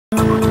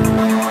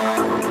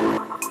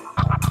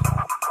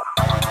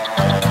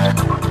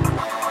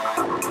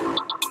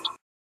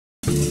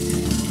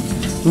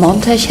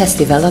Montech has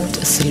developed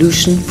a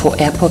solution for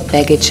airport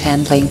baggage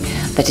handling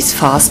that is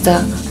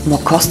faster, more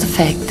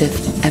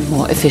cost-effective and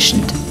more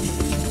efficient.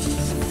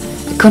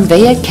 The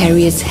conveyor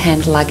carries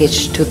hand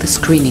luggage to the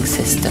screening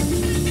system.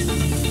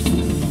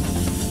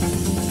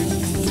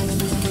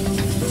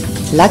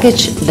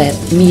 Luggage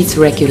that meets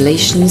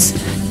regulations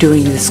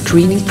during the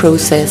screening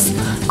process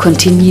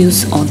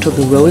continues onto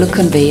the roller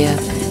conveyor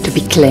to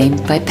be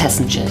claimed by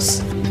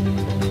passengers.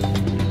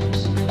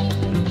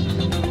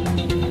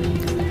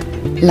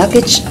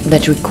 Luggage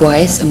that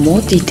requires a more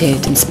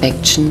detailed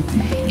inspection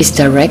is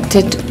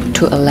directed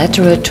to a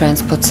lateral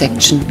transport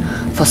section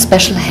for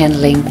special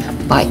handling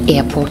by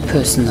airport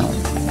personnel.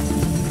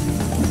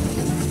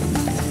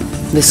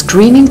 The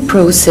screening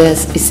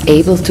process is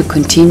able to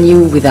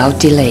continue without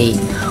delay,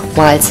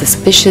 while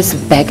suspicious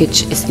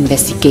baggage is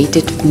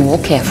investigated more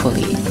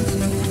carefully.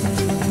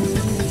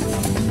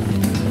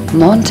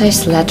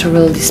 Montech's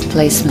lateral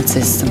displacement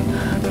system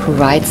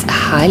provides a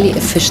highly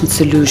efficient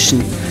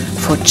solution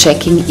for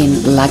checking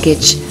in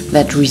luggage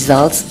that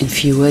results in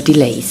fewer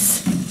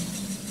delays.